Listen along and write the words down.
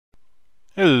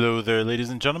Hello there, ladies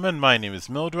and gentlemen. My name is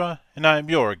Mildra, and I am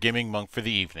your gaming monk for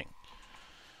the evening.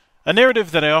 A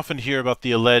narrative that I often hear about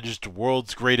the alleged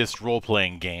world's greatest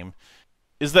role-playing game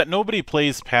is that nobody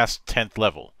plays past 10th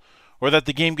level, or that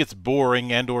the game gets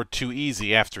boring and or too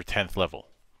easy after 10th level.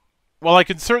 While I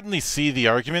can certainly see the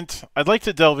argument, I'd like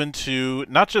to delve into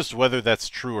not just whether that's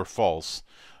true or false,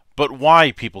 but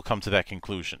why people come to that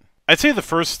conclusion. I'd say the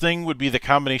first thing would be the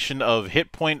combination of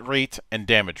hit point rate and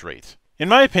damage rate. In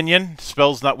my opinion,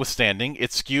 spells notwithstanding,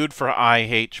 it's skewed for high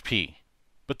HP.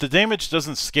 But the damage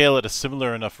doesn't scale at a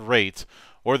similar enough rate,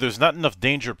 or there's not enough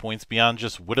danger points beyond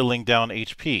just whittling down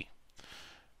HP.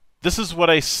 This is what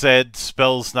I said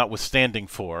spells notwithstanding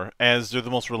for, as they're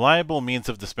the most reliable means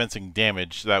of dispensing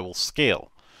damage that will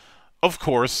scale. Of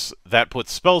course, that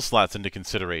puts spell slots into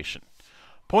consideration.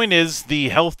 Point is, the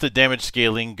health to damage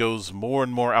scaling goes more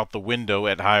and more out the window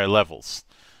at higher levels.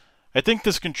 I think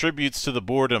this contributes to the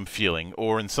boredom feeling,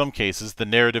 or in some cases, the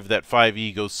narrative that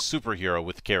 5e goes superhero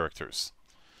with characters.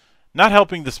 Not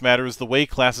helping this matter is the way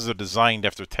classes are designed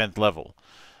after 10th level.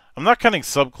 I'm not counting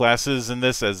subclasses in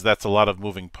this as that's a lot of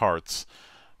moving parts,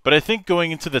 but I think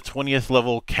going into the 20th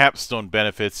level capstone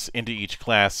benefits into each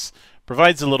class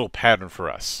provides a little pattern for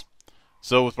us.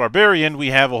 So with Barbarian, we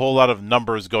have a whole lot of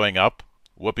numbers going up.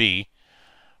 Whoopee.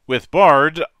 With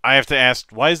Bard, I have to ask,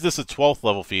 why is this a 12th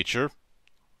level feature?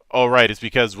 Oh, right, it's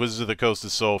because Wizards of the Coast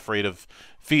is so afraid of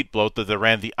feet bloat that they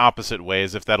ran the opposite way,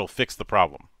 as if that'll fix the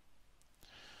problem.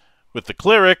 With the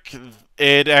Cleric,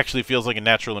 it actually feels like a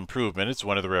natural improvement. It's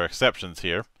one of the rare exceptions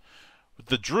here. With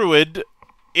the Druid,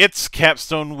 its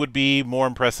capstone would be more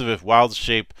impressive if Wild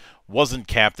Shape wasn't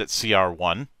capped at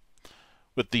CR1.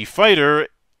 With the Fighter,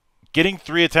 getting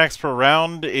 3 attacks per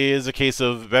round is a case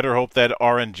of better hope that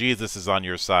RNGesus is on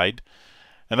your side.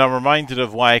 And I'm reminded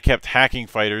of why I kept hacking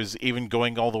fighters, even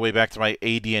going all the way back to my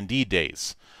AD&D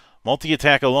days.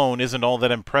 Multi-attack alone isn't all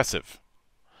that impressive.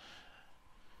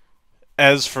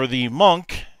 As for the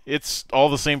Monk, it's all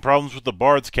the same problems with the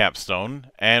Bard's capstone,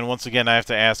 and once again I have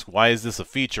to ask, why is this a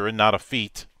feature and not a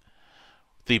feat?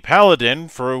 The Paladin,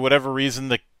 for whatever reason,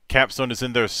 the capstone is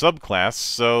in their subclass,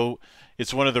 so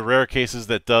it's one of the rare cases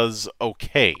that does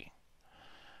okay.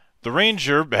 The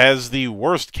Ranger has the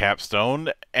worst capstone,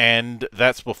 and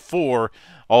that's before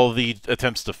all the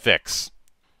attempts to fix.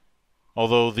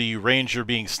 Although the Ranger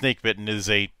being snake-bitten is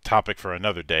a topic for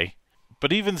another day.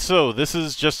 But even so, this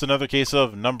is just another case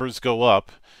of numbers go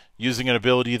up, using an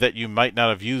ability that you might not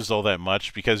have used all that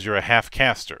much because you're a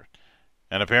half-caster.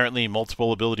 And apparently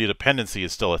multiple ability dependency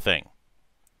is still a thing.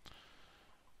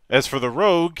 As for the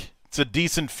Rogue, it's a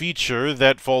decent feature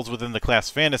that falls within the class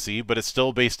fantasy, but it's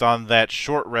still based on that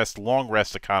short rest, long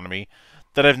rest economy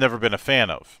that I've never been a fan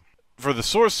of. For the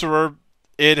Sorcerer,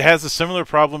 it has a similar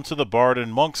problem to the Bard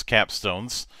and Monk's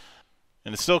capstones,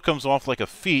 and it still comes off like a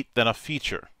feat than a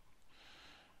feature.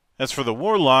 As for the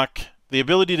Warlock, the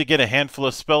ability to get a handful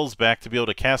of spells back to be able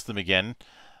to cast them again,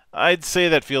 I'd say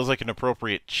that feels like an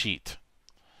appropriate cheat.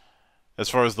 As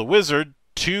far as the Wizard,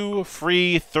 2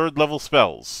 free 3rd level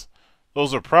spells.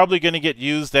 Those are probably going to get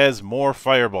used as more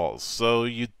fireballs, so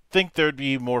you'd think there'd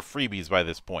be more freebies by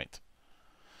this point.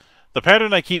 The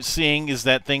pattern I keep seeing is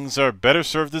that things are better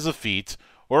served as a feat,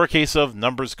 or a case of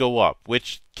numbers go up,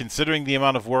 which, considering the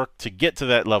amount of work to get to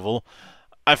that level,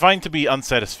 I find to be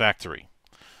unsatisfactory.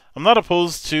 I'm not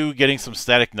opposed to getting some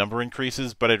static number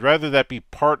increases, but I'd rather that be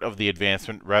part of the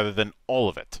advancement rather than all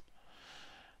of it.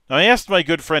 Now, I asked my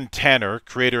good friend Tanner,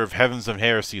 creator of Heavens and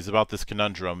Heresies, about this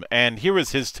conundrum, and here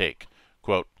is his take.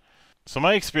 Quote, "So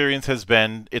my experience has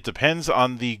been, it depends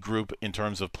on the group in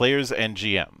terms of players and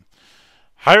GM.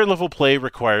 Higher level play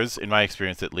requires, in my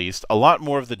experience at least, a lot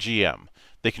more of the GM.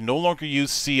 They can no longer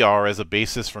use CR as a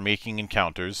basis for making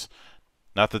encounters.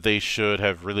 Not that they should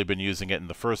have really been using it in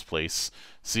the first place.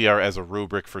 CR as a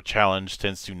rubric for challenge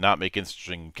tends to not make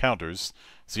interesting encounters.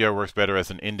 CR works better as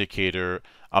an indicator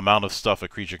amount of stuff a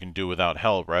creature can do without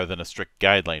help rather than a strict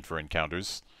guideline for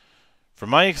encounters. From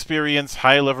my experience,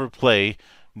 high-level play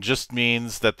just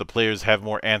means that the players have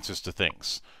more answers to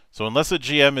things. So unless a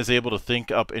GM is able to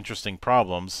think up interesting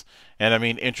problems, and I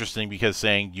mean interesting because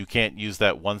saying you can't use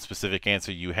that one specific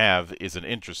answer you have isn't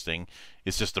interesting,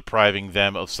 it's just depriving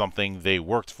them of something they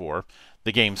worked for,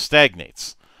 the game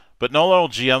stagnates. But not all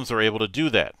GMs are able to do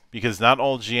that, because not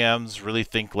all GMs really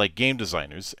think like game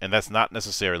designers, and that's not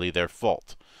necessarily their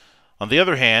fault. On the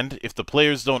other hand, if the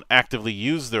players don't actively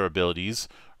use their abilities,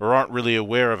 or aren't really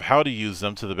aware of how to use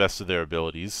them to the best of their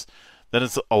abilities, then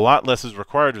it's a lot less is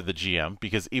required of the GM,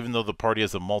 because even though the party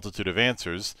has a multitude of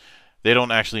answers, they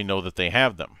don't actually know that they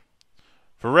have them.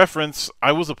 For reference,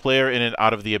 I was a player in an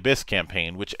Out of the Abyss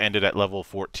campaign, which ended at level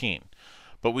 14.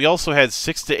 but we also had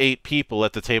 6 to 8 people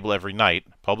at the table every night.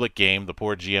 Public game, the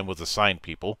poor GM was assigned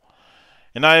people.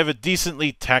 And I have a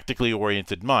decently tactically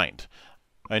oriented mind.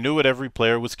 I knew what every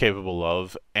player was capable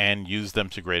of and used them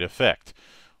to great effect,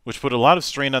 which put a lot of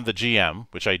strain on the GM,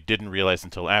 which I didn't realize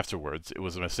until afterwards. It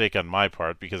was a mistake on my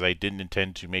part because I didn't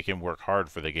intend to make him work hard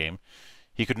for the game.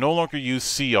 He could no longer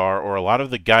use CR or a lot of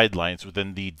the guidelines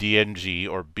within the DMG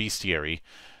or bestiary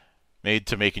made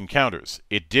to make encounters.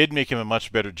 It did make him a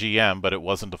much better GM, but it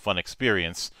wasn't a fun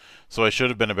experience, so I should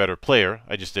have been a better player.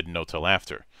 I just didn't know till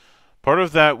after. Part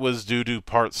of that was due to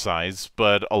part size,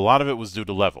 but a lot of it was due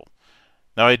to level.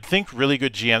 Now, I'd think really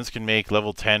good GMs can make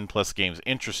level 10 plus games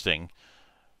interesting,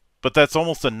 but that's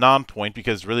almost a non-point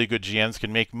because really good GMs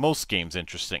can make most games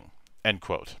interesting. End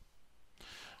quote.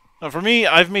 Now, for me,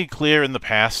 I've made clear in the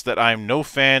past that I'm no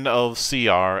fan of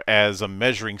CR as a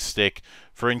measuring stick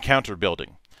for encounter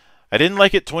building. I didn't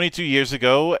like it 22 years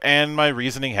ago, and my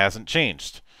reasoning hasn't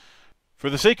changed. For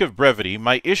the sake of brevity,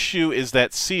 my issue is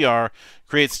that CR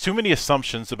creates too many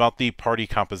assumptions about the party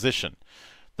composition.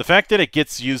 The fact that it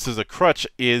gets used as a crutch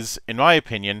is, in my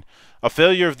opinion, a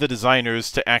failure of the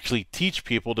designers to actually teach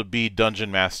people to be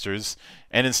dungeon masters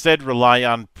and instead rely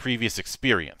on previous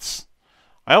experience.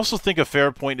 I also think a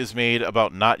fair point is made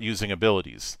about not using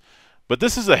abilities, but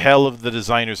this is a hell of the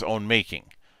designer's own making.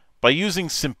 By using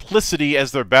simplicity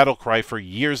as their battle cry for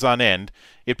years on end,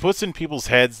 it puts in people's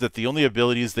heads that the only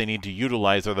abilities they need to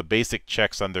utilize are the basic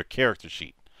checks on their character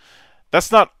sheet.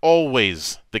 That's not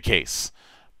always the case,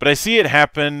 but I see it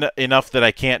happen enough that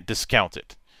I can't discount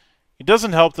it. It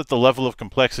doesn't help that the level of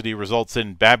complexity results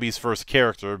in Babby's first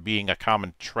character being a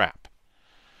common trap.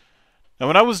 Now,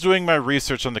 when I was doing my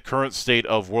research on the current state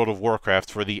of World of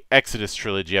Warcraft for the Exodus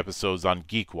trilogy episodes on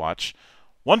GeekWatch,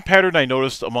 one pattern I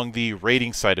noticed among the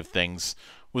raiding side of things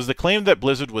was the claim that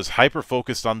Blizzard was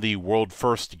hyper-focused on the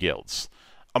world-first guilds,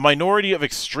 a minority of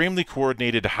extremely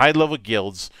coordinated high-level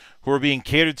guilds who were being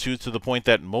catered to the point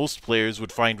that most players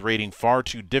would find raiding far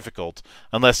too difficult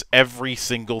unless every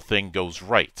single thing goes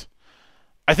right.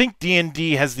 I think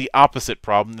D&D has the opposite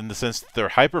problem in the sense that they're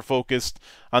hyper-focused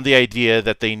on the idea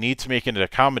that they need to make it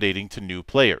accommodating to new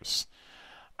players.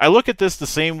 I look at this the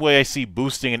same way I see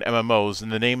boosting in MMOs in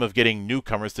the name of getting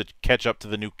newcomers to catch up to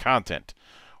the new content,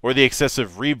 or the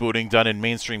excessive rebooting done in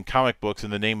mainstream comic books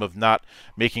in the name of not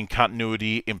making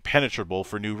continuity impenetrable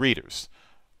for new readers,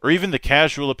 or even the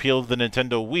casual appeal of the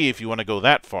Nintendo Wii if you want to go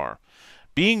that far.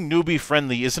 Being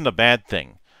newbie-friendly isn't a bad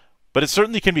thing, but it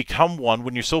certainly can become one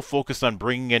when you're so focused on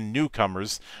bringing in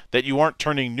newcomers that you aren't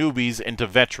turning newbies into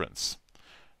veterans.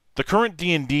 The current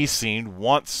D&D scene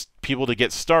wants people to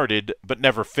get started, but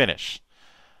never finish.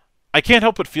 I can't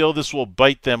help but feel this will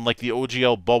bite them like the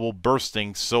OGL bubble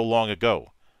bursting so long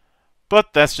ago.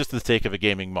 But that's just the take of a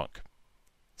gaming monk.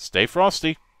 Stay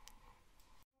frosty.